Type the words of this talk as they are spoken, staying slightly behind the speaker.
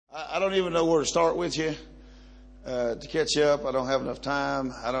I don't even know where to start with you to catch you up. I don't have enough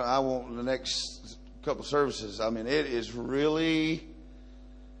time. I want the next couple services. I mean, it is really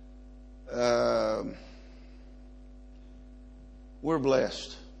we're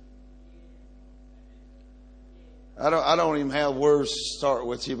blessed. I don't even have words to start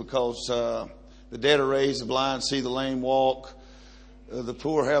with you because the dead are raised, the blind see, the lame walk, the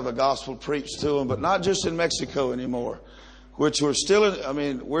poor have the gospel preached to them, but not just in Mexico anymore. Which we're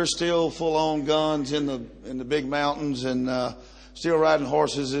still full on guns in the big mountains and still riding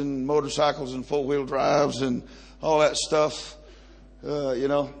horses and motorcycles and 4-wheel drives and all that stuff,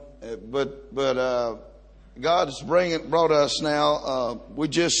 But God's brought us now.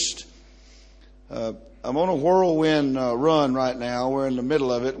 I'm on a whirlwind run right now. We're in the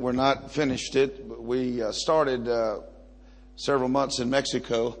middle of it. We're not finished it, but we started several months in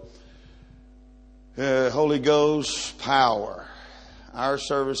Mexico. Holy Ghost power. Our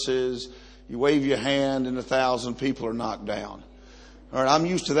services, you wave your hand and 1,000 people are knocked down. All right, I'm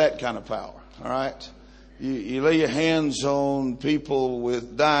used to that kind of power. All right, you lay your hands on people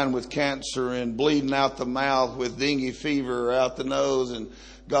dying with cancer and bleeding out the mouth with dengue fever out the nose, and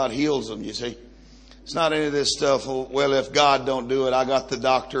God heals them. You see, it's not any of this stuff. Well, if God don't do it, I got the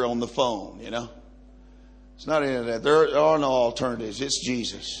doctor on the phone. It's not any of that. There are no alternatives. It's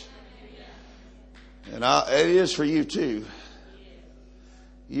Jesus. And it is for you too.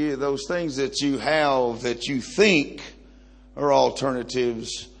 Those things that you have that you think are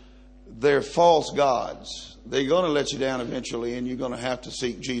alternatives, they're false gods. They're going to let you down eventually, and you're going to have to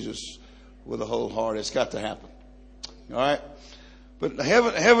seek Jesus with a whole heart. It's got to happen. All right? But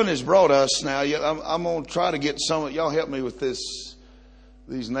heaven has brought us now. I'm going to try to get some of y'all help me with these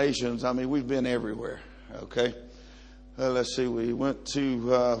nations. I mean, we've been everywhere. Okay? Let's see, we went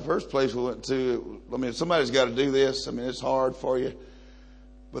to, first place we went to, somebody's got to do this. I mean, it's hard for you.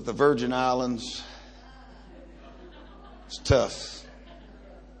 But the Virgin Islands, it's tough.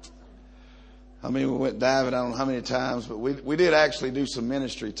 We went diving, I don't know how many times, but we did actually do some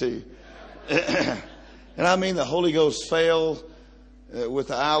ministry too. And the Holy Ghost fell with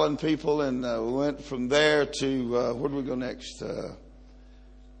the island people, and we went from there to, where do we go next?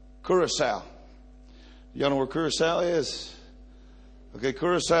 Curacao. Y'all know where Curacao is? Okay,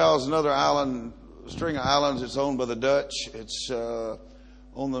 Curacao is another island, string of islands. It's owned by the Dutch. It's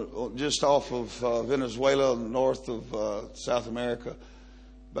just off of Venezuela, north of South America,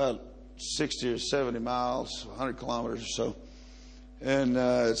 about 60 or 70 miles, 100 kilometers or so. And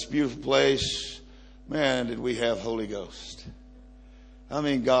it's a beautiful place. Man, did we have Holy Ghost.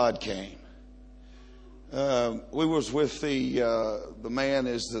 God came. We was with the man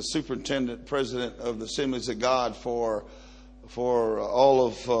is the superintendent president of the Assemblies of God for all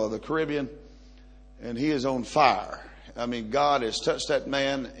of the Caribbean, and he is on fire. God has touched that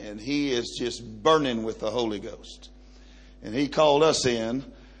man, and he is just burning with the Holy Ghost. And he called us in.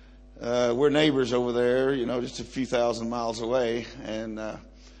 We're neighbors over there, just a few thousand miles away, and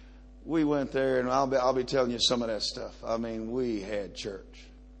we went there, and I'll be telling you some of that stuff. We had church.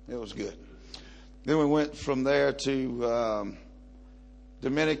 It was good. Then we went from there to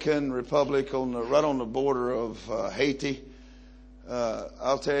Dominican Republic right on the border of Haiti.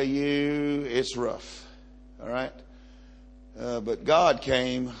 I'll tell you, it's rough. All right? But God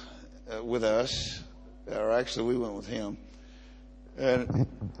came with us. Or actually, we went with Him. And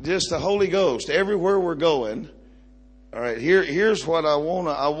just the Holy Ghost, everywhere we're going. All right, here's what I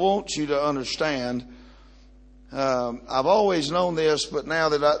want you to understand. I've always known this, but now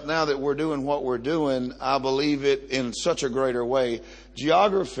that we're doing what we're doing, I believe it in such a greater way.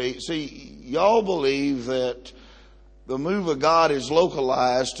 Geography, see, y'all believe that the move of God is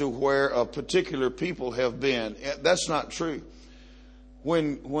localized to where a particular people have been. That's not true.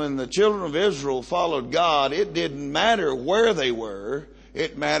 When the children of Israel followed God, it didn't matter where they were.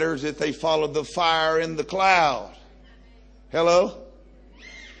 It matters that they followed the fire in the cloud. Hello?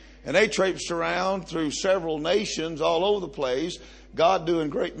 And they traipsed around through several nations all over the place, God doing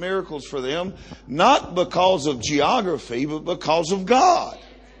great miracles for them, not because of geography, but because of God.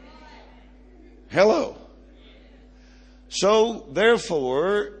 Hello. So,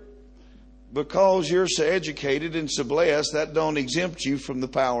 therefore, because you're so educated and so blessed, that don't exempt you from the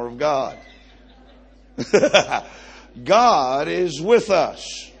power of God. God is with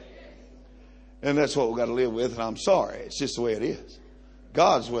us. And that's what we've got to live with, and I'm sorry. It's just the way it is.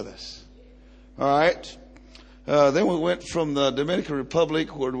 God's with us. All right. Then we went from the Dominican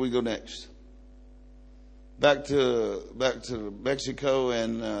Republic. Where do we go next? Back to Mexico,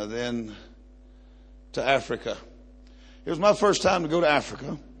 and then to Africa. It was my first time to go to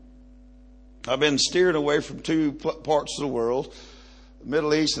Africa. I've been steered away from two parts of the world.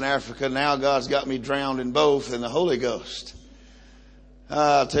 Middle East and Africa. Now God's got me drowned in both in the Holy Ghost.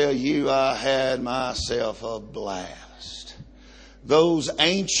 I'll tell you, I had myself a blast. Those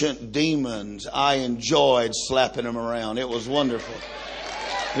ancient demons, I enjoyed slapping them around. It was wonderful.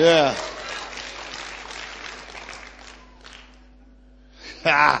 Yeah.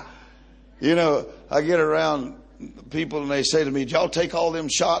 You know, I get around people and they say to me, "Did y'all take all them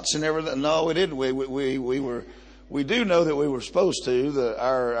shots and everything?" No, we didn't. We do know that we were supposed to.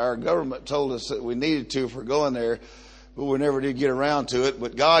 Our government told us that we needed to for going there, but we never did get around to it.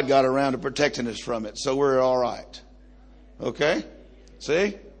 But God got around to protecting us from it, so we're all right. Okay?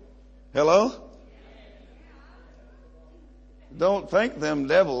 See? Hello? Don't think them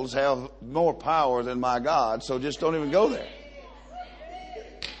devils have more power than my God, so just don't even go there.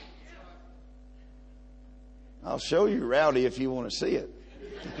 I'll show you Rowdy if you want to see it.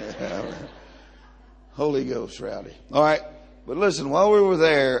 Holy Ghost Rowdy. All right. But listen, while we were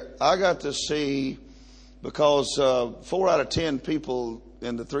there, I got to see, because 4 out of 10 people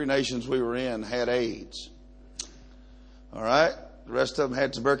in the 3 nations we were in had AIDS. All right. The rest of them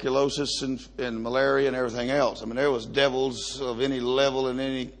had tuberculosis and malaria and everything else. I mean, there was devils of any level and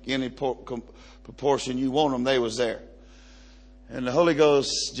any proportion you want them, they was there. And the Holy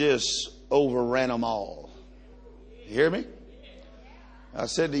Ghost just overran them all. You hear me? I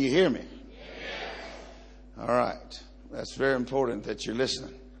said, do you hear me? All right. That's very important that you're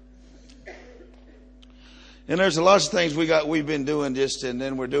listening. And there's a lot of things we've been doing and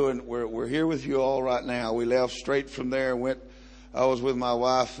then we're here with you all right now. We left straight from there and I was with my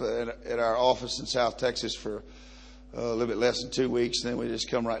wife at our office in South Texas for a little bit less than 2 weeks. And then we just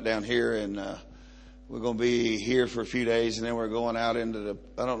come right down here and, we're going to be here for a few days, and then we're going out into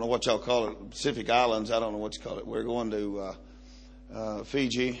I don't know what y'all call it, Pacific Islands. I don't know what you call it. We're going to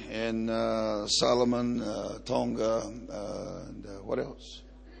Fiji and Solomon, Tonga, and what else?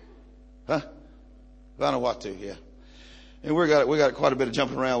 Vanuatu, yeah. And we got quite a bit of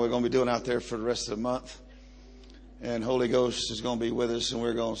jumping around we're going to be doing out there for the rest of the month. And Holy Ghost is going to be with us, and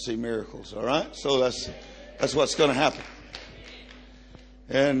we're going to see miracles. All right? So that's what's going to happen.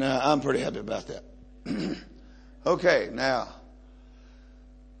 And I'm pretty happy about that. Okay, now,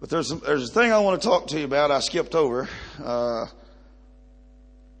 but there's a thing I want to talk to you about. I skipped over.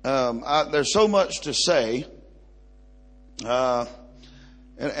 There's so much to say, and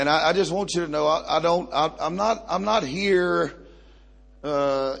I just want you to know I'm not here.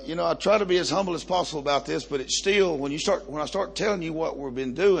 I try to be as humble as possible about this, but it's still when I start telling you what we've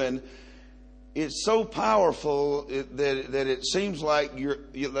been doing. It's so powerful that it seems like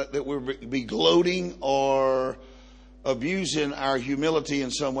that we're be gloating or abusing our humility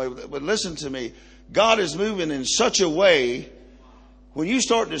in some way. But listen to me. God is moving in such a way, when you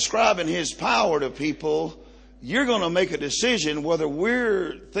start describing His power to people, you're going to make a decision whether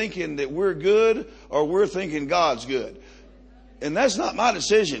we're thinking that we're good or we're thinking God's good. And that's not my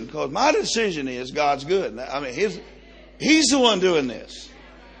decision, because my decision is God's good. I mean, He's the one doing this.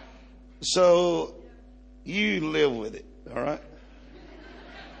 So you live with it, all right?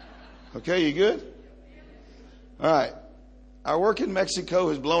 Okay, you good? All right. Our work in Mexico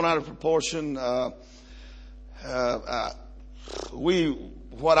has blown out of proportion. What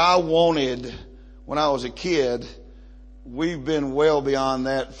I wanted when I was a kid, we've been well beyond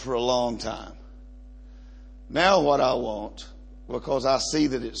that for a long time. Now what I want, because I see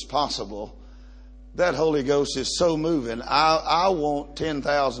that it's possible, that Holy Ghost is so moving. I want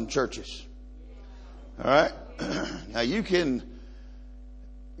 10,000 churches. All right? Now you can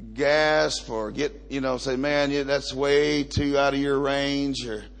gasp or say, man, that's way too out of your range.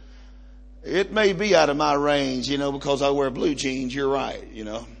 Or it may be out of my range, because I wear blue jeans. You're right,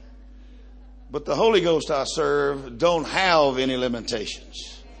 But the Holy Ghost I serve don't have any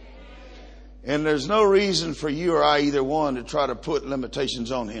limitations. And there's no reason for you or I, either one, to try to put limitations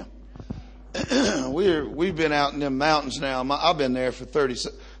on Him. We've been out in them mountains now. I've been there for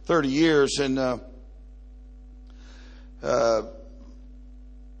 30 years, and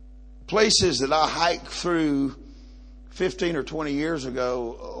places that I hiked through 15 or 20 years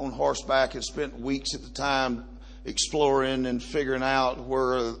ago on horseback and spent weeks at the time exploring and figuring out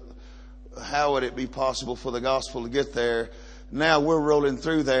how would it be possible for the gospel to get there. Now we're rolling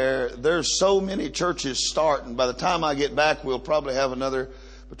through there. There's so many churches starting. By the time I get back, we'll probably have another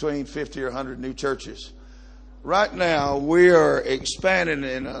between 50 or 100 new churches. Right now, we are expanding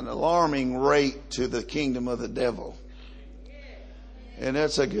in an alarming rate to the kingdom of the devil. And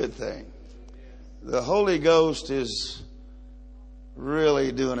that's a good thing. The Holy Ghost is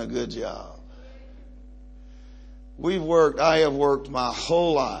really doing a good job. I have worked my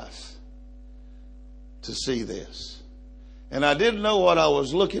whole life to see this. And I didn't know what I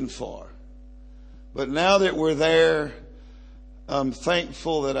was looking for. But now that we're there, I'm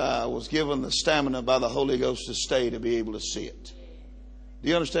thankful that I was given the stamina by the Holy Ghost to stay to be able to see it. Do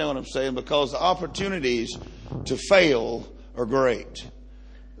you understand what I'm saying? Because the opportunities to fail are great.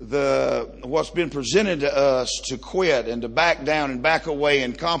 What's been presented to us to quit and to back down and back away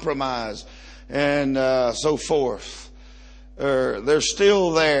and compromise and so forth, they're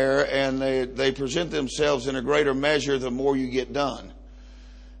still there, and they present themselves in a greater measure the more you get done.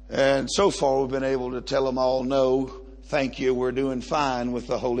 And so far we've been able to tell them all, no, thank you, we're doing fine with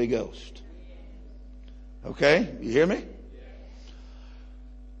the Holy Ghost. Okay? You hear me?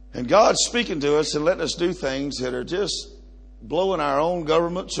 And God's speaking to us and letting us do things that are just blowing our own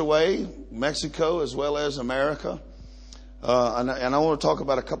governments away, Mexico as well as America. And I want to talk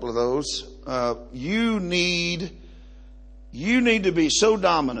about a couple of those. You need to be so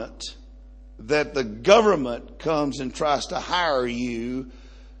dominant that the government comes and tries to hire you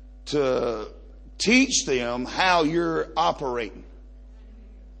to teach them how you're operating.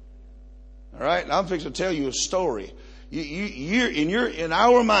 All right? And I'm fixing to tell you a story. In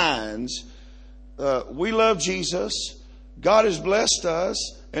our minds, we love Jesus. God has blessed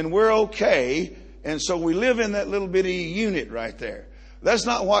us, and we're okay. And so we live in that little bitty unit right there. That's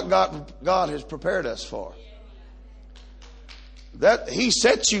not what God has prepared us for. That He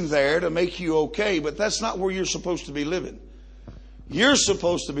sets you there to make you okay, but that's not where you're supposed to be living. You're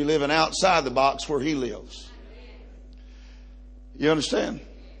supposed to be living outside the box where He lives. You understand?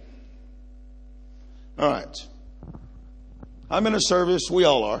 All right. I'm in a service. We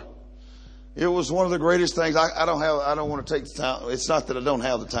all are. It was one of the greatest things. I don't want to take the time. It's not that I don't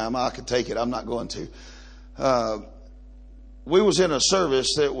have the time. I could take it. I'm not going to. We was in a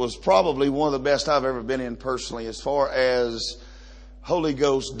service that was probably one of the best I've ever been in personally, as far as Holy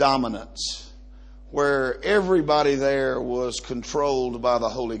Ghost dominance, where everybody there was controlled by the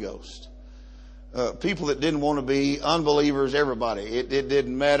Holy Ghost. People that didn't want to be, unbelievers, everybody. It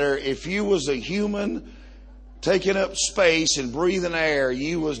didn't matter. If you was a human taking up space and breathing air,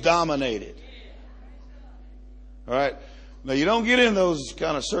 you was dominated. All right. Now, you don't get in those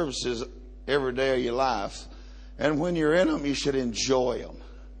kind of services every day of your life. And when you're in them, you should enjoy them.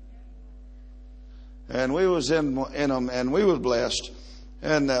 And we was in them, and we was blessed.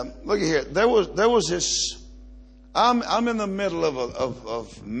 And look at here. There was this. I'm in the middle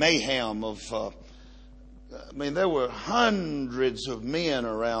of mayhem. There were hundreds of men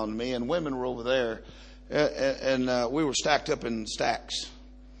around me, and women were over there. And we were stacked up in stacks.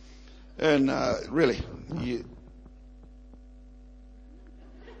 And really,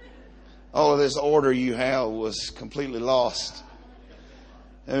 all of this order you have was completely lost.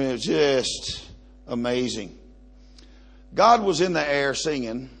 I mean, it was just amazing. God was in the air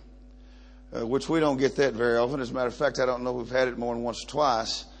singing, which we don't get that very often. As a matter of fact, I don't know if we've had it more than once or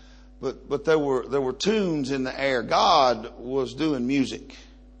twice. But there were tunes in the air. God was doing music.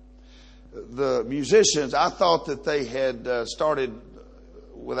 The musicians, I thought that they had started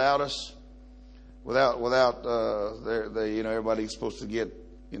without us, without everybody's supposed to get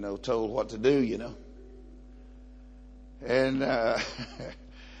told what to do, and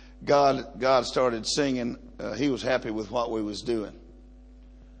God started singing. He was happy with what we was doing,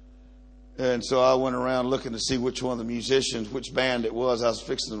 and so I went around looking to see which one of the musicians, which band it was. I was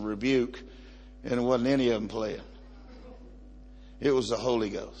fixing to rebuke, and it wasn't any of them playing. It was the Holy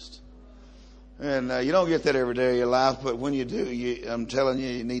Ghost. And you don't get that every day of your life, but when you do, I'm telling you,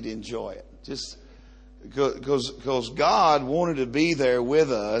 you need to enjoy it. Just because God wanted to be there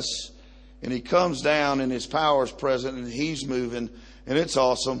with us, and He comes down and His power is present, and He's moving, and it's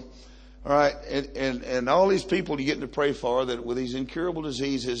awesome. All right, and all these people you get to pray for that with these incurable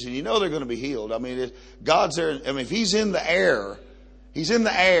diseases, and they're going to be healed. I mean, God's there. I mean, if He's in the air, He's in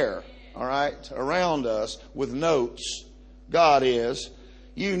the air. All right, around us with notes. God is.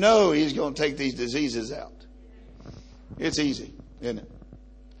 He's going to take these diseases out. It's easy, isn't it?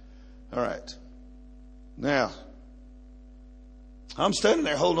 All right. Now, I'm standing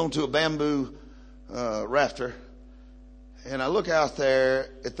there holding on to a bamboo rafter, and I look out there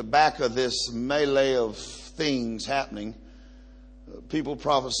at the back of this melee of things happening. People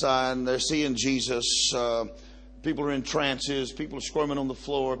prophesying, they're seeing Jesus. People are in trances. People are squirming on the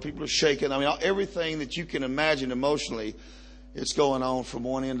floor. People are shaking. I mean, everything that you can imagine emotionally. It's going on from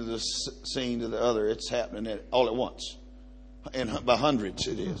one end of the scene to the other. It's happening all at once. And by hundreds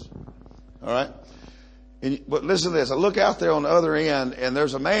it is. All right? But listen to this. I look out there on the other end, and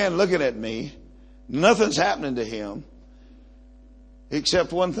there's a man looking at me. Nothing's happening to him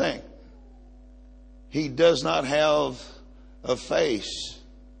except one thing. He does not have a face.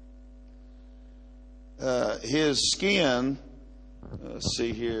 his skin, let's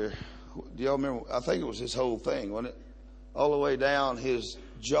see here. Do y'all remember? I think it was his whole thing, wasn't it? All the way down his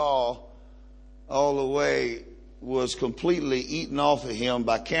jaw, all the way was completely eaten off of him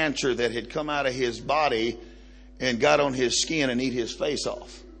by cancer that had come out of his body and got on his skin and eat his face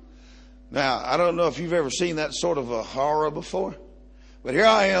off. Now, I don't know if you've ever seen that sort of a horror before, but here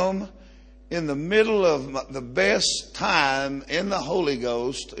I am in the middle of the best time in the Holy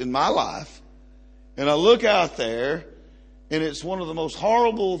Ghost in my life, and I look out there, and it's one of the most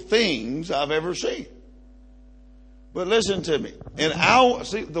horrible things I've ever seen. But listen to me.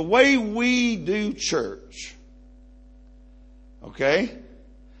 See, the way we do church, okay,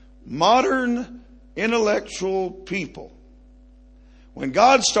 modern intellectual people, when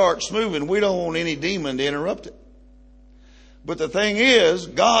God starts moving, we don't want any demon to interrupt it. But the thing is,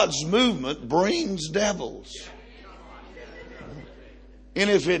 God's movement brings devils. And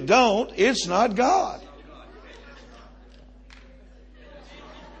if it don't, it's not God.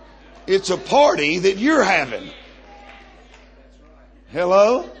 It's a party that you're having.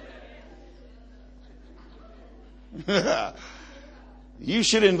 Hello? You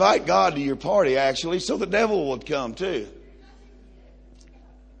should invite God to your party, actually, so the devil would come too.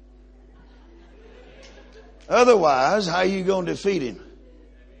 Otherwise, how are you going to defeat him?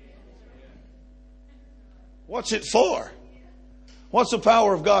 What's it for? What's the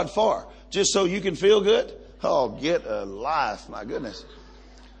power of God for? Just so you can feel good? Oh, get a life, my goodness.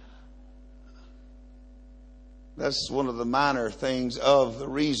 That's one of the minor things of the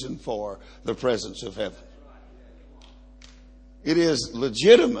reason for the presence of heaven. It is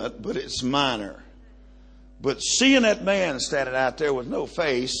legitimate, but it's minor. But seeing that man standing out there with no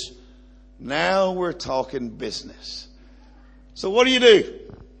face, now we're talking business. So what do?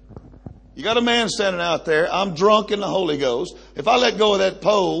 You got a man standing out there. I'm drunk in the Holy Ghost. If I let go of that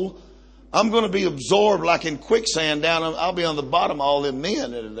pole, I'm going to be absorbed like in quicksand down. I'll be on the bottom of all them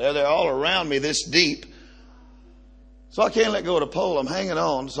men that are there. They're all around me this deep. So I can't let go of the pole. I'm hanging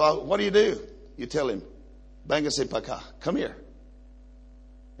on. So what do? You tell him, Bangase Paka, come here.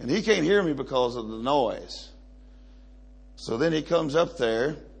 And he can't hear me because of the noise. So then he comes up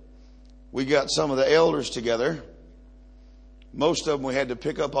there. We got some of the elders together. Most of them we had to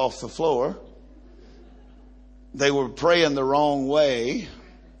pick up off the floor. They were praying the wrong way.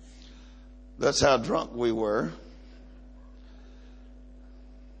 That's how drunk we were.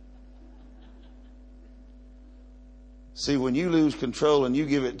 See, when you lose control and you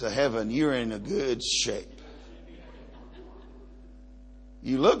give it to heaven, you're in a good shape.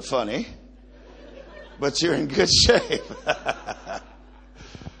 You look funny, but you're in good shape.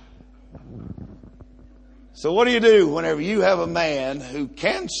 So what do whenever you have a man who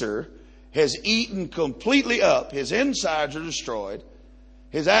cancer has eaten completely up? His insides are destroyed.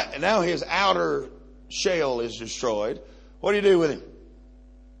 Now his outer shell is destroyed. What do with him?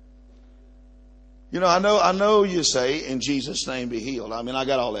 You know, I know you say, in Jesus' name be healed. I mean, I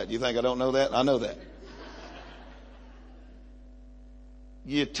got all that. You think I don't know that? I know that.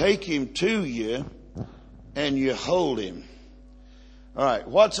 You take him to you and you hold him. All right.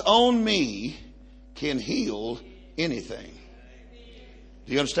 What's on me can heal anything.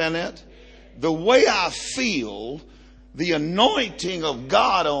 Do you understand that? The way I feel, the anointing of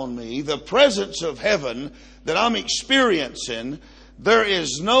God on me, the presence of heaven that I'm experiencing, there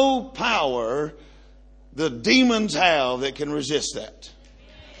is no power the demons have that can resist that.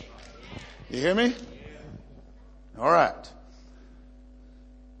 You hear me? All right.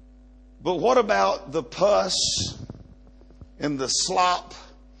 But what about the pus and the slop,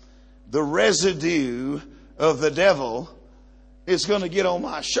 the residue of the devil is going to get on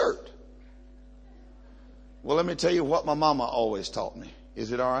my shirt? Well, let me tell you what my mama always taught me.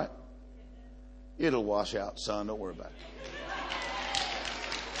 Is it all right? It'll wash out, son. Don't worry about it.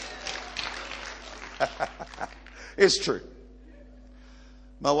 It's true.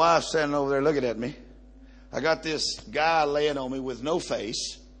 My wife's standing over there looking at me. I got this guy laying on me with no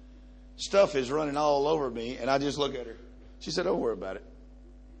face. Stuff is running all over me, and I just look at her. She said, don't worry about it.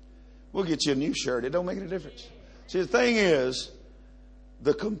 We'll get you a new shirt. It don't make any difference. See, the thing is,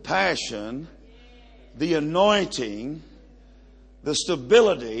 the compassion, the anointing, the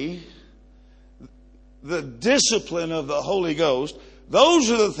stability, the discipline of the Holy Ghost, those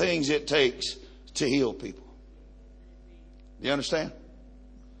are the things it takes to heal people. Do you understand?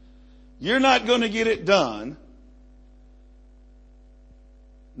 You're not going to get it done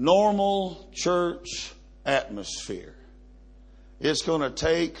normal church atmosphere. It's going to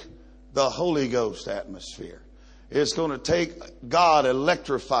take the Holy Ghost atmosphere. It's going to take God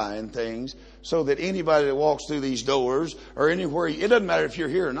electrifying things so that anybody that walks through these doors or anywhere, it doesn't matter if you're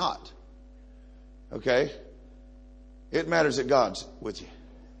here or not. Okay? It matters that God's with you.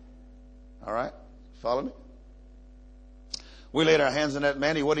 All right? Follow me? We laid our hands on that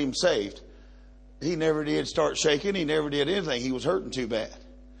man. He wasn't even saved. He never did start shaking. He never did anything. He was hurting too bad.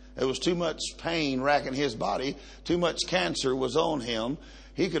 There was too much pain racking his body. Too much cancer was on him.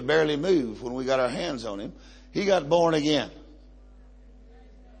 He could barely move when we got our hands on him. He got born again.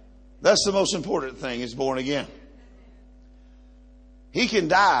 That's the most important thing, is born again. He can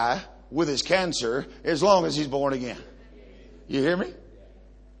die with his cancer as long as he's born again. You hear me?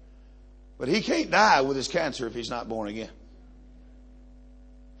 But he can't die with his cancer if he's not born again.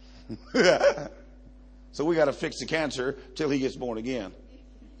 So we got to fix the cancer till he gets born again.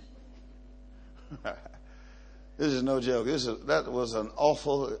 This is no joke. That was an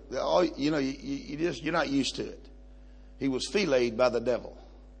awful. You're not used to it. He was filleted by the devil.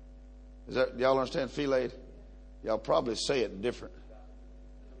 Y'all understand filleted? Y'all probably say it different.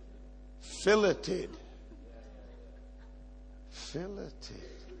 Filleted. Filleted.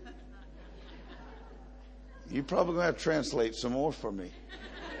 You're probably going to have to translate some more for me.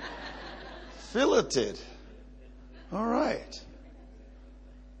 Filleted. All right.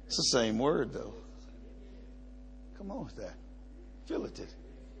 It's the same word, though. Come on with that. Filleted.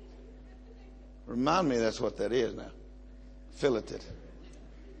 Remind me that's what that is now. Filleted.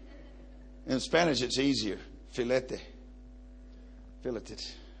 In Spanish, it's easier. Filete. Filleted.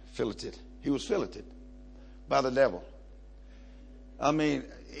 Filleted. He was filleted by the devil. I mean,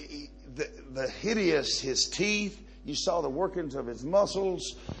 the hideous, his teeth, you saw the workings of his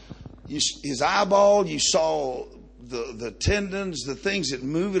muscles, his eyeball, you saw the tendons, the things that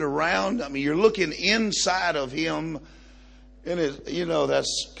move it around. I mean, you're looking inside of him, and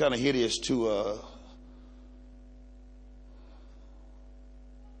that's kind of hideous to a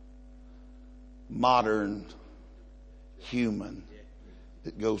modern human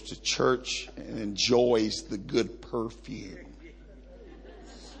that goes to church and enjoys the good perfume.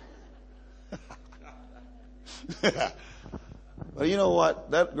 Well, you know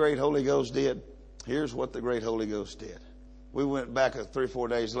what that great Holy Ghost did? Here's what the great Holy Ghost did. We went back 3 or 4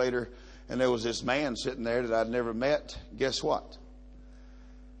 days later, and there was this man sitting there that I'd never met. Guess what?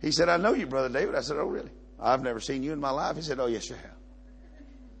 He said, "I know you, Brother David." I said, "Oh, really? I've never seen you in my life." He said, "Oh, yes, you have."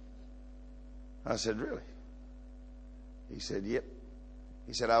 I said, "Really?" He said, "Yep."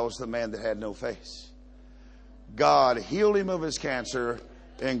 He said, "I was the man that had no face. God healed him of his cancer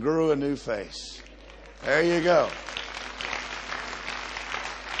and grew a new face." There you go.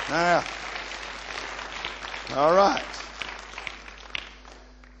 Now, all right.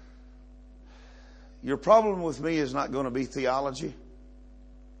 Your problem with me is not going to be theology.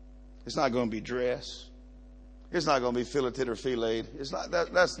 It's not going to be dress. It's not going to be filleted or filleted. It's not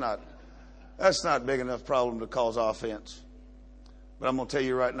that. That's not big enough problem to cause offense. But I'm going to tell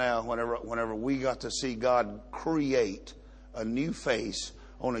you right now, whenever we got to see God create a new face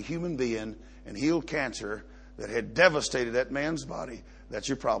on a human being and heal cancer that had devastated that man's body, that's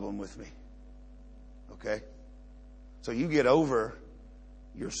your problem with me. Okay? So you get over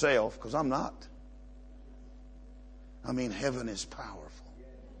yourself, because I'm not. I mean, heaven is powerful.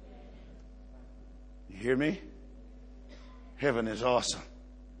 You hear me? Heaven is awesome.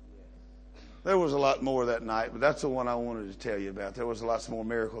 There was a lot more that night, but that's the one I wanted to tell you about. There was lots more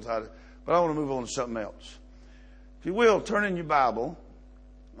miracles. But I want to move on to something else. If you will, turn in your Bible.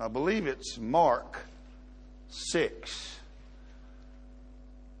 I believe it's Mark 6.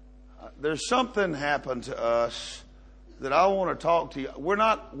 There's something happened to us that I want to talk to you.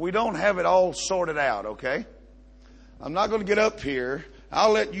 We don't have it all sorted out, okay? I'm not going to get up here.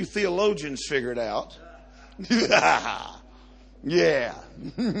 I'll let you theologians figure it out. Yeah.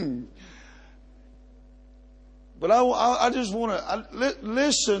 But I just want to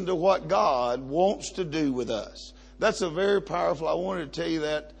listen to what God wants to do with us. That's a very powerful. I wanted to tell you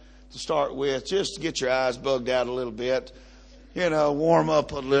that to start with, just to get your eyes bugged out a little bit. Warm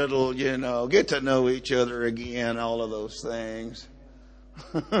up a little, get to know each other again, all of those things.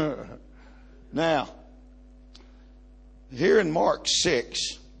 Now, here in Mark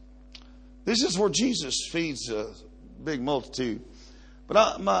 6, this is where Jesus feeds a big multitude. But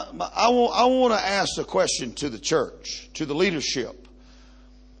I want to ask a question to the church, to the leadership.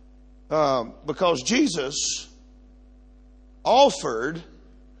 Because Jesus offered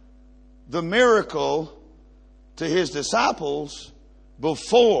the miracle to his disciples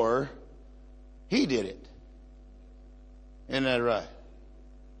before he did it. Isn't that right?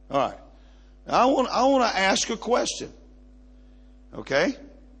 All right. Now I want to ask a question. Okay?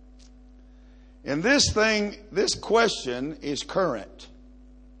 And this question is current.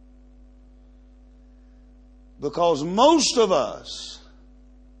 Because most of us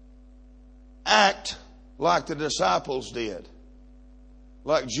act like the disciples did,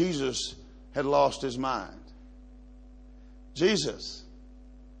 like Jesus had lost his mind. Jesus,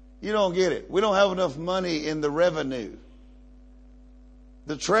 you don't get it. We don't have enough money in the revenue.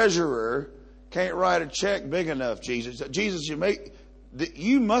 The treasurer can't write a check big enough, Jesus. Jesus,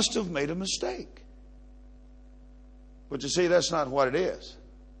 you must have made a mistake. But you see, that's not what it is.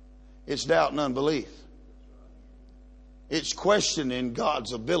 It's doubt and unbelief. It's questioning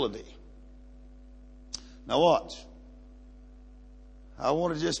God's ability. Now watch. I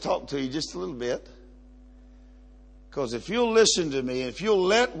want to just talk to you just a little bit. Because if you'll listen to me, if you'll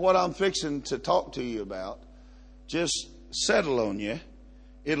let what I'm fixing to talk to you about just settle on you,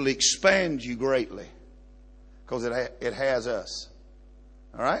 it'll expand you greatly. Because it has us.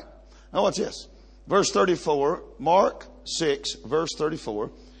 All right? Now watch this. Verse 34, Mark 6, verse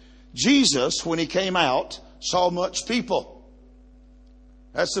 34. Jesus, when he came out, saw much people.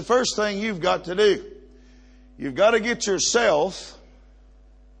 That's the first thing you've got to do. You've got to get yourself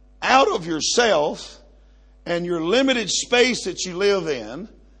out of yourself and your limited space that you live in,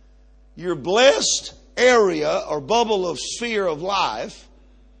 your blessed area or bubble of sphere of life,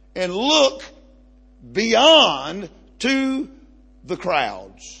 and look beyond to the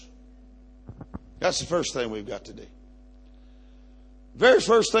crowds. That's the first thing we've got to do. Very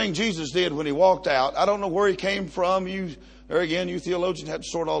first thing Jesus did when he walked out, I don't know where he came from. You theologians have to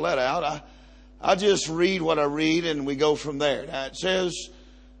sort all that out. I just read what I read and we go from there. Now it says,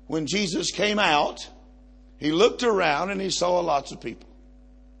 when Jesus came out, he looked around and he saw lots of people.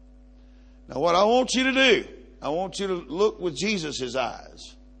 Now what I want you to do, I want you to look with Jesus'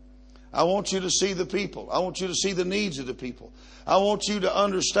 eyes. I want you to see the people. I want you to see the needs of the people. I want you to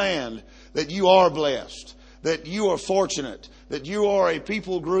understand that you are blessed, that you are fortunate, that you are a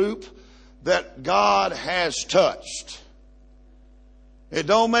people group that God has touched. It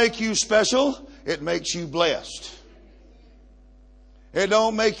don't make you special. It makes you blessed. It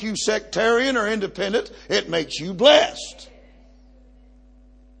don't make you sectarian or independent. It makes you blessed.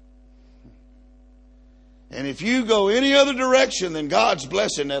 And if you go any other direction than God's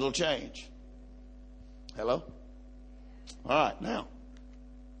blessing, that'll change. Hello? All right, now.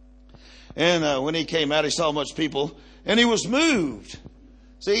 And when he came out, he saw much people, and he was moved.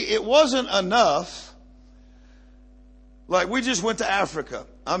 See, it wasn't enough. Like we just went to Africa.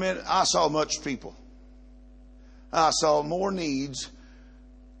 I mean, I saw much people. I saw more needs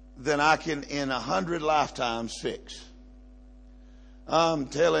than I can in 100 lifetimes fix. I'm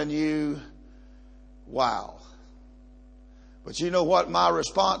telling you, wow. But you know what my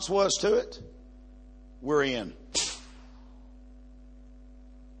response was to it? We're in.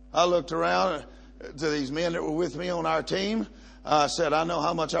 I looked around to these men that were with me on our team. I said, I know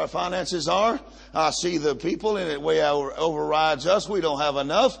how much our finances are. I see the people and it way overrides us. We don't have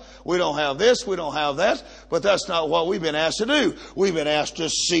enough. We don't have this. We don't have that. But that's not what we've been asked to do. We've been asked to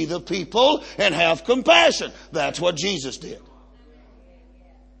see the people and have compassion. That's what Jesus did.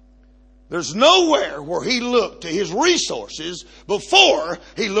 There's nowhere where he looked to his resources before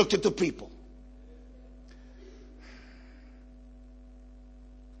he looked at the people.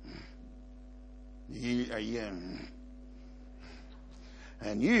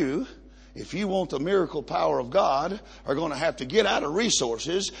 And you, if you want the miracle power of God, are going to have to get out of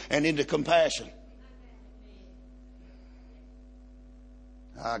resources and into compassion.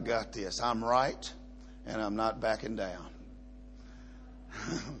 I got this. I'm right, and I'm not backing down.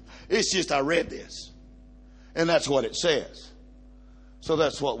 It's just I read this, and that's what it says. So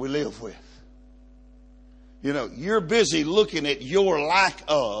that's what we live with. You know, you're busy looking at your lack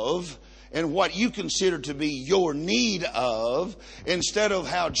of and what you consider to be your need of instead of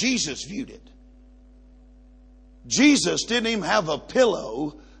how Jesus viewed it. Jesus didn't even have a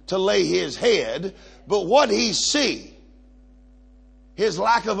pillow to lay his head, but what he see? His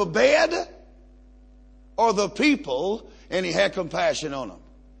lack of a bed or the people, and he had compassion on them.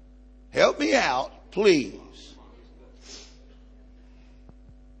 Help me out, please.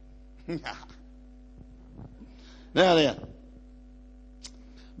 Now then,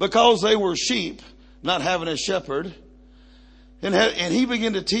 because they were sheep, not having a shepherd, and he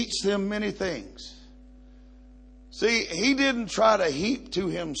began to teach them many things. See, he didn't try to heap to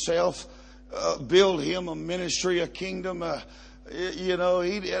himself, build him a ministry, a kingdom.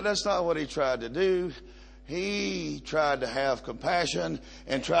 That's not what he tried to do. He tried to have compassion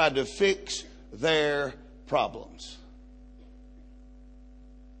and tried to fix their problems.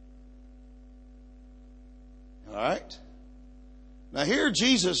 All right? Now here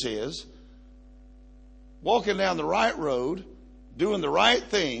Jesus is walking down the right road, doing the right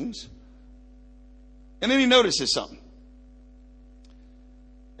things, and then he notices something.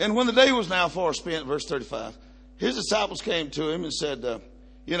 And when the day was now far spent, verse 35, his disciples came to him and said,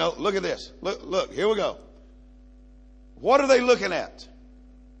 look at this. Look, here we go. What are they looking at?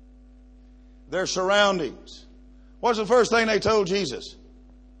 Their surroundings. What's the first thing they told Jesus?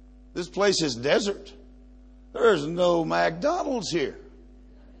 This place is desert. There's no McDonald's here.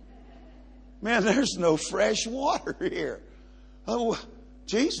 Man, there's no fresh water here. Oh,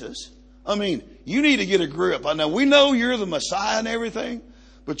 Jesus. I mean, you need to get a grip. I know we know you're the Messiah and everything,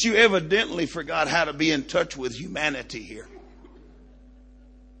 but you evidently forgot how to be in touch with humanity here.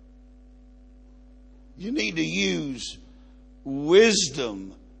 You need to use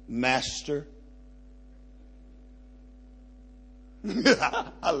wisdom, Master.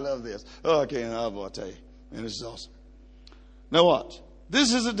 I love this. Oh, I can't. I'll tell you. Man, this is awesome. Now watch.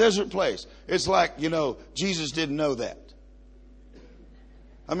 This is a desert place. It's like, Jesus didn't know that.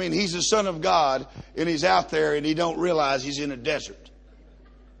 I mean, he's the Son of God, and he's out there, and he don't realize he's in a desert.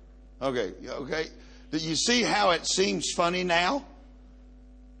 Okay. Do you see how it seems funny now?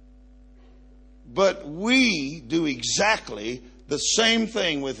 But we do exactly the same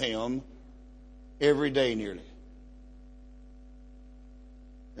thing with him every day nearly.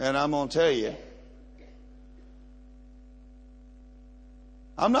 And I'm going to tell you,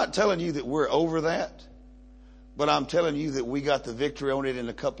 I'm not telling you that we're over that, but I'm telling you that we got the victory on it in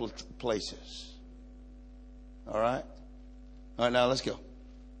a couple of places. All right? All right, now let's go.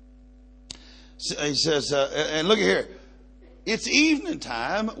 He says, and look at here. It's evening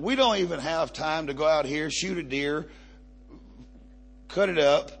time. We don't even have time to go out here, shoot a deer, cut it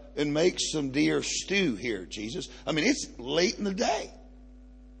up, and make some deer stew here, Jesus. I mean, it's late in the day.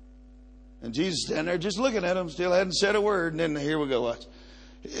 And Jesus standing there just looking at them, still hadn't said a word. And then here we go. Watch.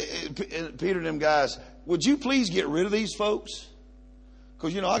 Peter and them guys, would you please get rid of these folks?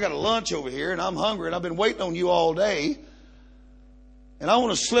 Because, I got a lunch over here and I'm hungry and I've been waiting on you all day. And I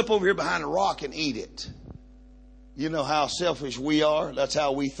want to slip over here behind a rock and eat it. You know how selfish we are. That's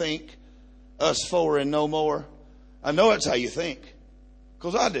how we think. Us four and no more. I know that's how you think.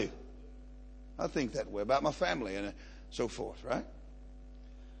 Because I do. I think that way about my family and so forth, right?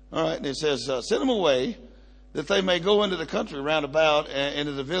 All right, and it says, send them away that they may go into the country round about,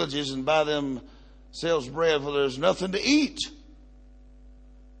 into the villages, and buy themselves bread, for there's nothing to eat.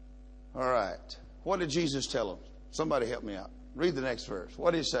 All right. What did Jesus tell them? Somebody help me out. Read the next verse.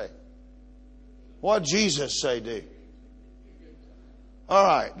 What did he say? What did Jesus say, do? All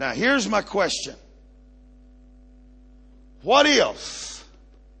right. Now, here's my question. What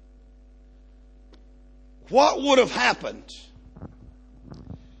would have happened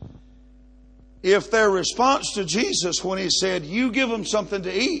if their response to Jesus when he said, you give them something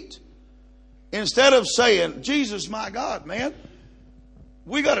to eat, instead of saying, Jesus, my God, man,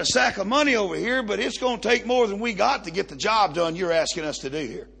 we got a sack of money over here, but it's going to take more than we got to get the job done you're asking us to do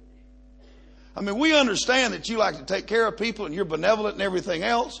here. I mean, we understand that you like to take care of people and you're benevolent and everything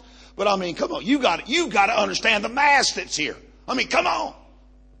else, but I mean, come on, you got to understand the mass that's here. I mean, come on.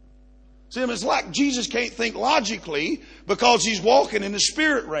 See, it's like Jesus can't think logically because he's walking in the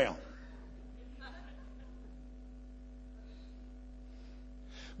spirit realm.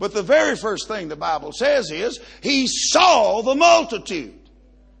 But the very first thing the Bible says is, he saw the multitude.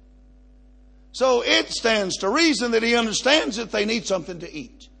 So it stands to reason that he understands that they need something to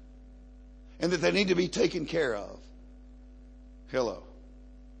eat. And that they need to be taken care of. Hello.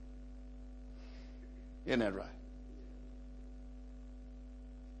 Isn't that right?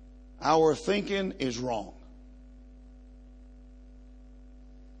 Our thinking is wrong.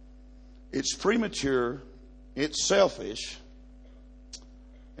 It's premature. It's selfish.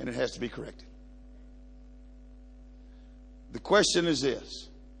 And it has to be corrected. The question is this.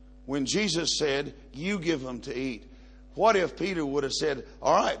 When Jesus said, you give them to eat, what if Peter would have said,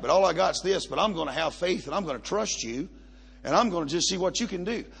 all right, but all I got's this, but I'm going to have faith and I'm going to trust you and I'm going to just see what you can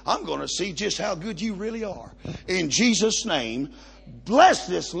do. I'm going to see just how good you really are. In Jesus' name, bless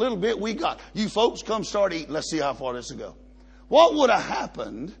this little bit we got. You folks come start eating. Let's see how far this will go. What would have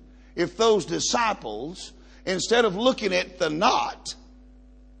happened if those disciples, instead of looking at the not,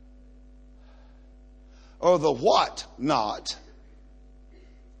 or the what not,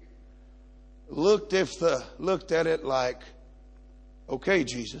 looked at it like, okay,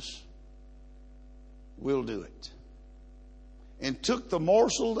 Jesus, we'll do it. And took the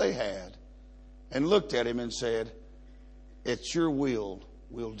morsel they had and looked at him and said, it's your will,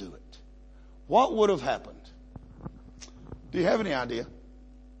 we'll do it. What would have happened? Do you have any idea?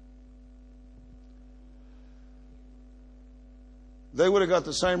 They would have got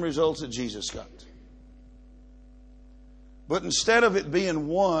the same results that Jesus got. But instead of it being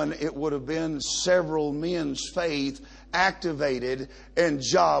one, it would have been several men's faith activated and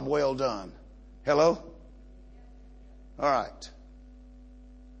job well done. Hello? All right.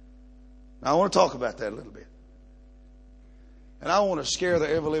 Now I want to talk about that a little bit. And I want to scare the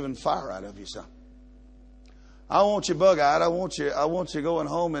ever-living fire out of you, son. I want you bug-eyed. I want you going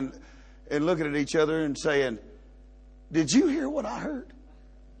home and looking at each other and saying, did you hear what I heard?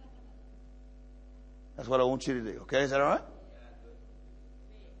 That's what I want you to do. Okay, is that all right?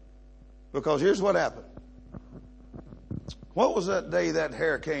 Because here's what happened. What was that day that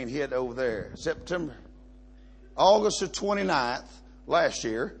hurricane hit over there? August the 29th last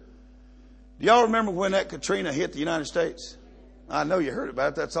year. Do y'all remember when that Katrina hit the United States? I know you heard about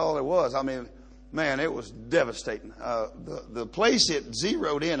it. That's all it was. I mean, man, it was devastating. The place it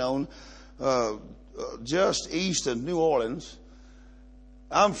zeroed in on, just east of New Orleans.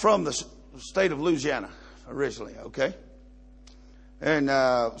 I'm from the state of Louisiana originally, okay? And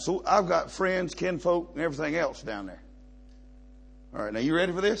so I've got friends, kinfolk, and everything else down there. All right, now you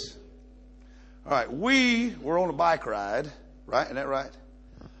ready for this? All right, we were on a bike ride, right? Isn't that right?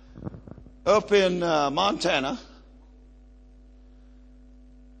 Up in Montana.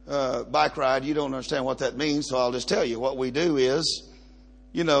 Bike ride, you don't understand what that means, so I'll just tell you. What we do is,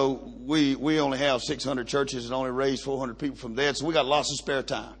 you know, we only have 600 churches and only raise 400 people from dead, so we got lots of spare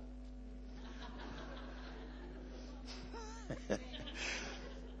time.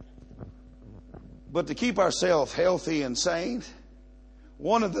 But to keep ourselves healthy and sane,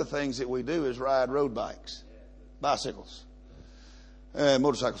 one of the things that we do is ride road bikes, bicycles,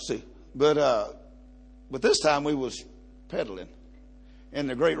 motorcycles too. But this time we was pedaling in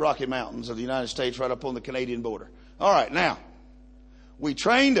the Great Rocky Mountains of the United States, right up on the Canadian border. All right, now we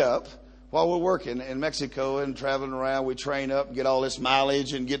trained up while we're working in Mexico and traveling around. We train up and get all this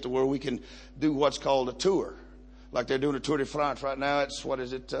mileage and get to where we can do what's called a tour, like they're doing a Tour de France right now. It's what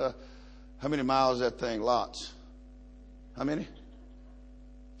is it? How many miles is that thing? Lots. How many?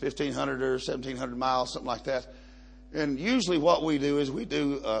 1,500 or 1,700 miles, something like that. And usually what we do is we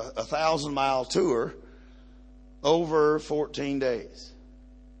do a 1,000-mile tour over 14 days.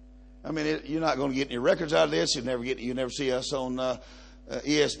 I mean, you're not going to get any records out of this. You never see us on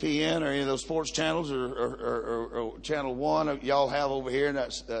ESPN or any of those sports channels or Channel 1 y'all have over here, and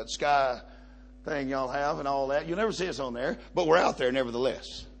that Sky thing y'all have and all that. You'll never see us on there, but we're out there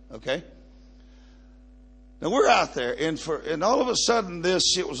nevertheless. Okay? Now we're out there, and all of a sudden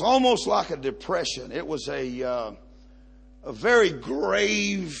it was almost like a depression. It was a very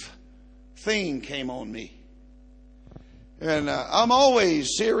grave thing came on me. And I'm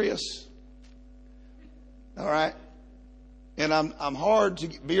always serious. All right? And I'm hard to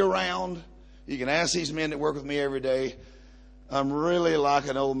be around. You can ask these men that work with me every day. I'm really like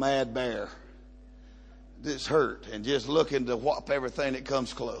an old mad bear that's hurt and just looking to whop everything that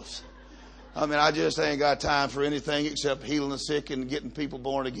comes close. I mean, I just ain't got time for anything except healing the sick and getting people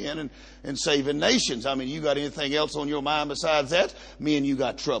born again and saving nations. I mean, you got anything else on your mind besides that? Me and you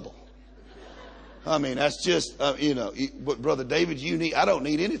got trouble. I mean, that's just, but Brother David, I don't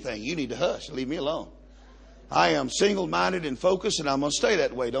need anything. You need to hush. Leave me alone. I am single-minded and focused, and I'm going to stay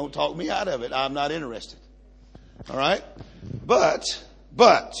that way. Don't talk me out of it. I'm not interested. All right? But,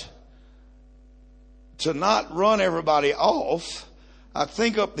 to not run everybody off, I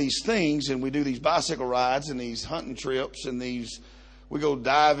think up these things, and we do these bicycle rides and these hunting trips and we go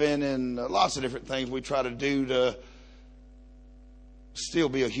diving and lots of different things we try to do to still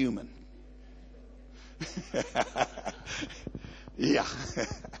be a human. Yeah.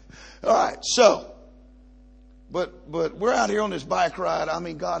 All right. So, but we're out here on this bike ride. I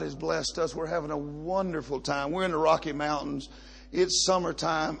mean, God has blessed us. We're having a wonderful time. We're in the Rocky Mountains. It's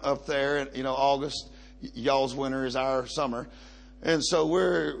summertime up there. August. Y'all's winter is our summer. And so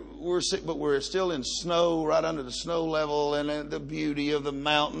we're sick, but we're still in snow, right under the snow level, and the beauty of the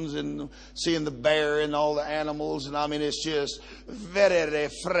mountains and seeing the bear and all the animals. And I mean, it's just very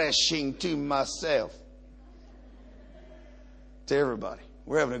refreshing to myself. To everybody.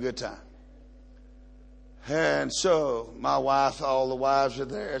 We're having a good time. And so my wife, all the wives are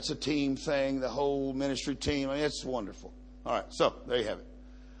there. It's a team thing, the whole ministry team. I mean, it's wonderful. All right, so there you have it.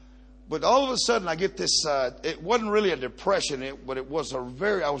 But all of a sudden I get this, it wasn't really a depression, but it was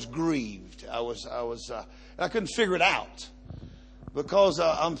I was grieved. I couldn't figure it out because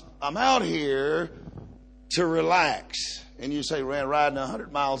I'm out here to relax. And you say, "Man, riding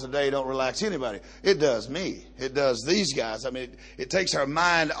 100 miles a day don't relax anybody." It does me. It does these guys. I mean, it takes our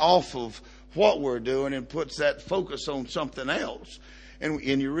mind off of what we're doing and puts that focus on something else. And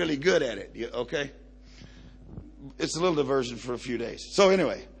you're really good at it. Okay? It's a little diversion for a few days. So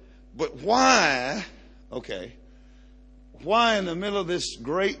anyway, but why why in the middle of this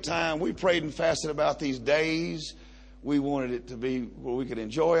great time, we prayed and fasted about these days. We wanted it to be where we could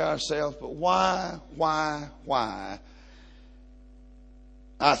enjoy ourselves. But why?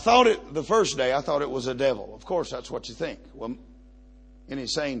 I thought it, the first day, I thought it was a devil. Of course, that's what you think. Well, any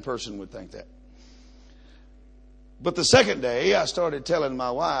sane person would think that. But the second day, I started telling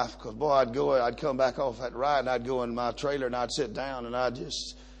my wife, because boy, I'd come back off that ride, and I'd go in my trailer, and I'd sit down, and I didn't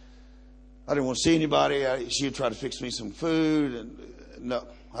want to see anybody. She'd try to fix me some food, and no,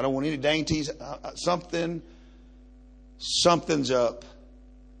 I don't want any dainties. Something's up,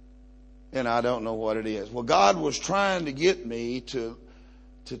 and I don't know what it is. Well, God was trying to get me to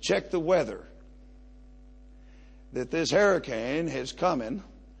check the weather, that this hurricane is coming,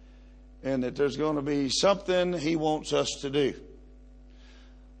 and that there's going to be something He wants us to do.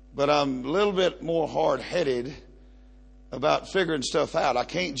 But I'm a little bit more hard-headed about figuring stuff out. I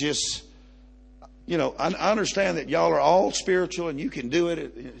can't just, I understand that y'all are all spiritual and you can do it.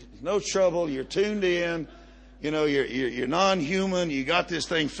 It's no trouble. You're tuned in. You're non-human. You got this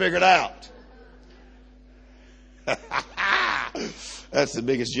thing figured out. That's the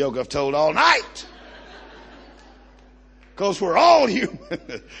biggest joke I've told all night. Because we're all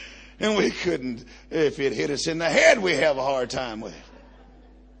human. And we couldn't, if it hit us in the head, we have a hard time with it.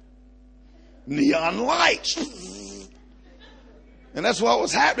 Neon lights. And that's what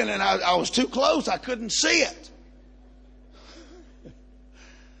was happening. And I was too close. I couldn't see it.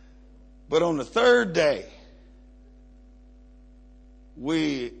 But on the third day,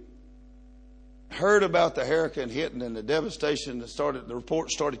 we heard about the hurricane hitting and the devastation the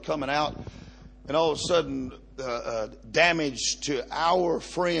reports started coming out. And all of a sudden, damage to our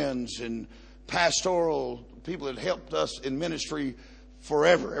friends and pastoral people that helped us in ministry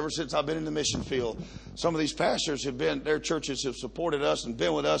forever, ever since I've been in the mission field. Some of these pastors their churches have supported us and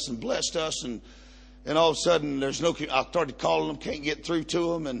been with us and blessed us. And all of a sudden, I started calling them, can't get through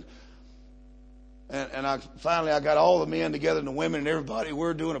to them. And I got all the men together and the women and everybody.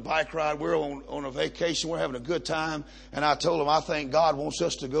 We're doing a bike ride. We're on a vacation. We're having a good time. And I told them, I think God wants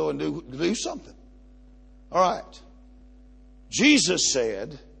us to go and do something. All right. Jesus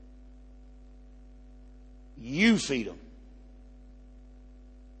said, you feed them.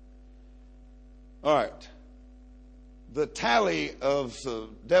 All right. The tally of the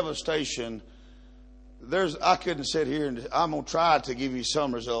devastation, I couldn't sit here and I'm going to try to give you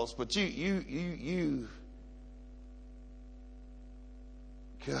some results, but golly,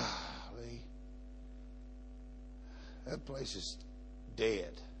 that place is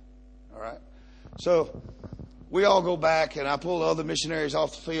dead. All right. So we all go back and I pull the other missionaries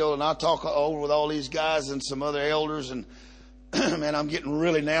off the field and I talk over with all these guys and some other elders, and man, I'm getting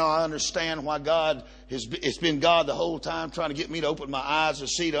really, now I understand why it's been God the whole time trying to get me to open my eyes to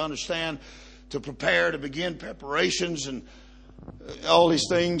see, to understand, to prepare, to begin preparations and all these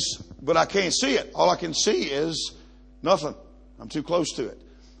things. But I can't see it. All I can see is nothing. I'm too close to it.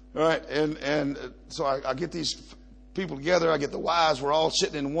 All right. And so I get these people together. I get the wives. We're all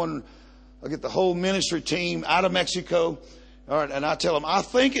sitting in one. I get the whole ministry team out of Mexico. All right. And I tell them, I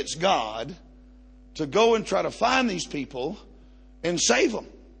think it's God to go and try to find these people and save them.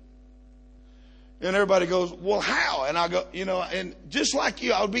 And everybody goes, well, how? And I go, and just like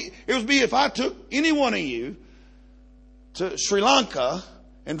you, it would be if I took any one of you to Sri Lanka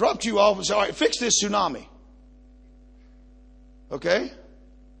and dropped you off and said, all right, fix this tsunami. Okay?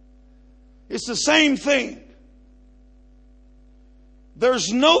 It's the same thing.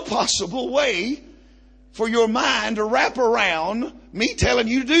 There's no possible way for your mind to wrap around me telling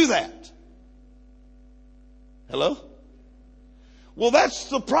you to do that. Hello? Well, that's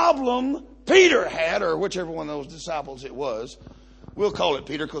the problem Peter had, or whichever one of those disciples it was. We'll call it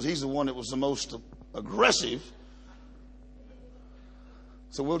Peter because he's the one that was the most aggressive.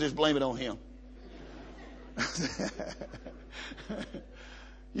 So we'll just blame it on him.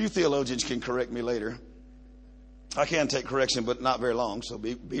 You theologians can correct me later. I can take correction, but not very long, so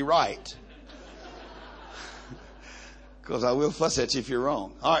be right. Because I will fuss at you if you're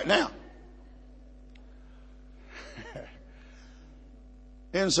wrong. All right, now.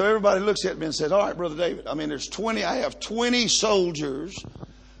 And so everybody looks at me and says, all right, Brother David, I have 20 soldiers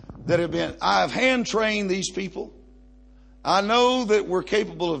that I have hand trained these people. I know that we're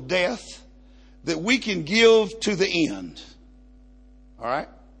capable of death, that we can give to the end. All right?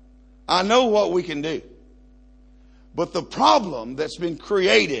 I know what we can do. But the problem that's been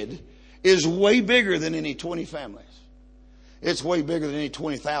created is way bigger than any 20 families. It's way bigger than any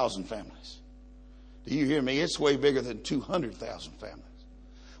 20,000 families. Do you hear me? It's way bigger than 200,000 families.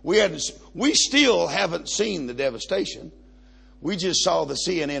 We still haven't seen the devastation. We just saw the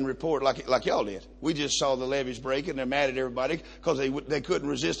CNN report like y'all did. We just saw the levees breaking. They're mad at everybody because they couldn't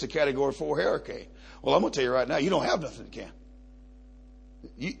resist a Category 4 hurricane. Well, I'm going to tell you right now, you don't have nothing that can.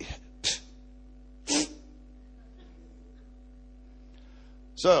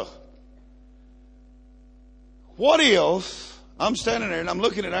 So, what if I'm standing there and I'm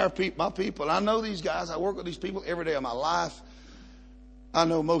looking at my people, and I know these guys. I work with these people every day of my life. I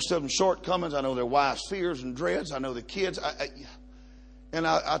know most of them shortcomings. I know their wives' fears and dreads. I know the kids. And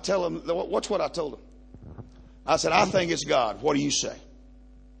I tell them, what's what I told them? I said, I think it's God. What do you say?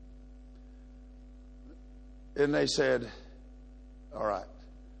 And they said, all right,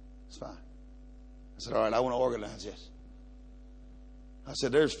 it's fine. I said, all right, I want to organize this. I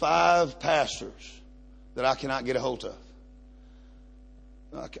said, there's 5 pastors that I cannot get a hold of.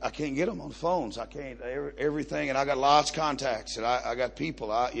 I can't get them on the phones. I can't everything, and I got lots of contacts, and I got people.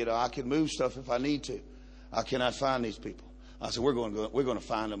 I can move stuff if I need to. I cannot find these people. I said, we're going to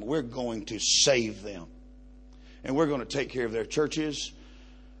find them. We're going to save them, and we're going to take care of their churches,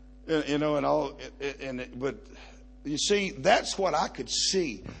 and all. But you see, that's what I could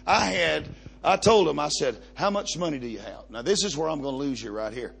see. I told them. I said, how much money do you have? Now this is where I'm going to lose you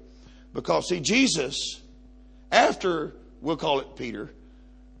right here, because see, Jesus, after we'll call it Peter,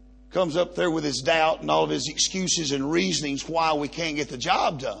 comes up there with his doubt and all of his excuses and reasonings why we can't get the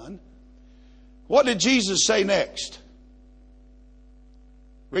job done. What did Jesus say next?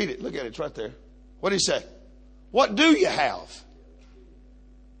 Read it. Look at it. It's right there. What did he say? What do you have?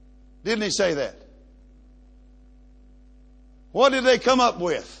 Didn't he say that? What did they come up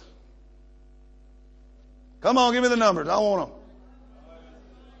with? Come on, give me the numbers. I want them.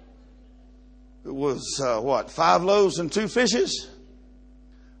 It was 5 loaves and 2 fishes?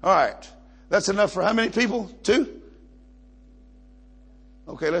 All right. That's enough for how many people? 2?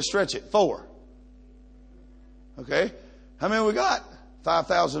 Okay, let's stretch it. 4. Okay. How many we got?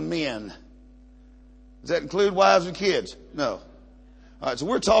 5,000 men. Does that include wives and kids? No. All right, so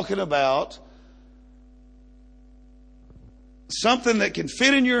we're talking about something that can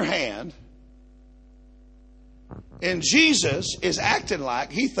fit in your hand, and Jesus is acting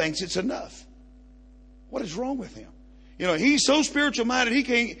like he thinks it's enough. What is wrong with him? He's so spiritual minded, he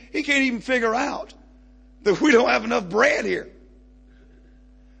can't even figure out that we don't have enough bread here.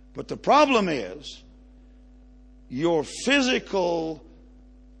 But the problem is, your physical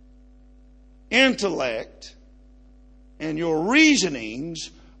intellect and your reasonings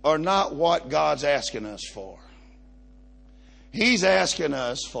are not what God's asking us for. He's asking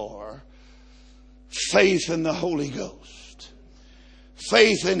us for faith in the Holy Ghost,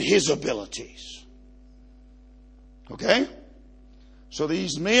 faith in His abilities. Okay? So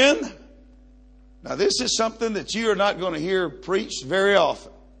these men, now this is something that you are not going to hear preached very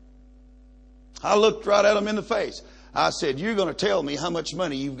often. I looked right at them in the face. I said, you're going to tell me how much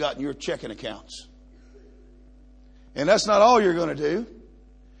money you've got in your checking accounts. And that's not all you're going to do.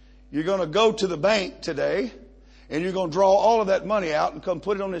 You're going to go to the bank today, and you're going to draw all of that money out and come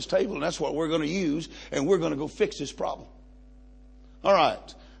put it on this table, and that's what we're going to use, and we're going to go fix this problem. All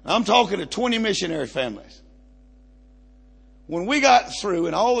right. Now, I'm talking to 20 missionary families. When we got through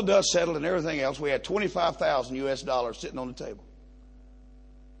and all the dust settled and everything else, we had $25,000 US sitting on the table.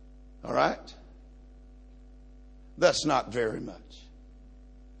 All right? That's not very much.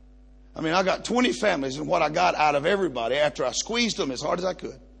 I mean, I got 20 families, and what I got out of everybody after I squeezed them as hard as I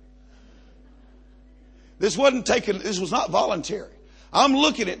could. This was not voluntary. I'm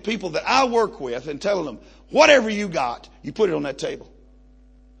looking at people that I work with and telling them, whatever you got, you put it on that table.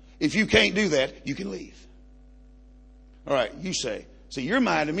 If you can't do that, you can leave. All right, you say. See, your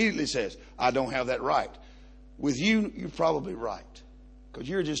mind immediately says, I don't have that right. With you, you're probably right. Because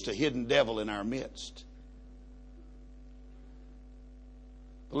you're just a hidden devil in our midst.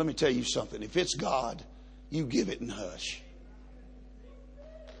 But let me tell you something. If it's God, you give it in hush.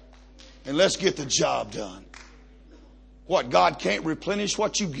 And let's get the job done. What, God can't replenish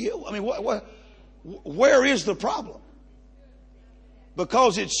what you give? I mean, where is the problem?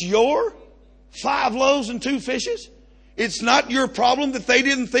 Because it's your 5 loaves and 2 fishes? It's not your problem that they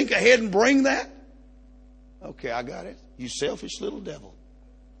didn't think ahead and bring that? Okay, I got it. You selfish little devil.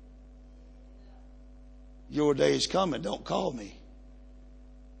 Your day is coming. Don't call me.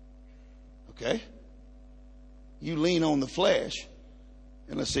 Okay? You lean on the flesh,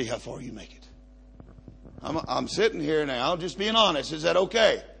 and let's see how far you make it. I'm sitting here now, just being honest. Is that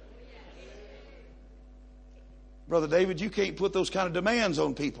okay? Brother David, you can't put those kind of demands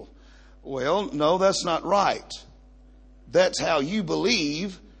on people. Well, no, that's not right. That's how you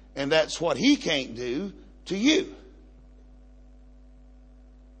believe, and that's what He can't do to you.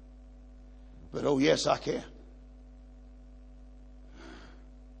 But oh yes, I can.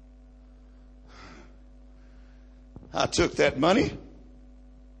 I took that money.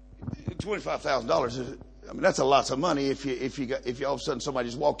 $25,000. I mean, that's a lot of money if you all of a sudden somebody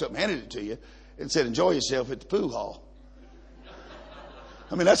just walked up and handed it to you and said, enjoy yourself at the pool hall.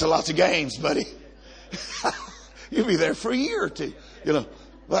 I mean, that's a lot of games, buddy. You'll be there for a year or two, you know.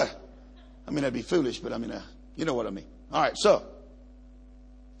 But I mean, that'd be foolish, but I mean, you know what I mean. All right, so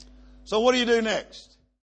what do you do next?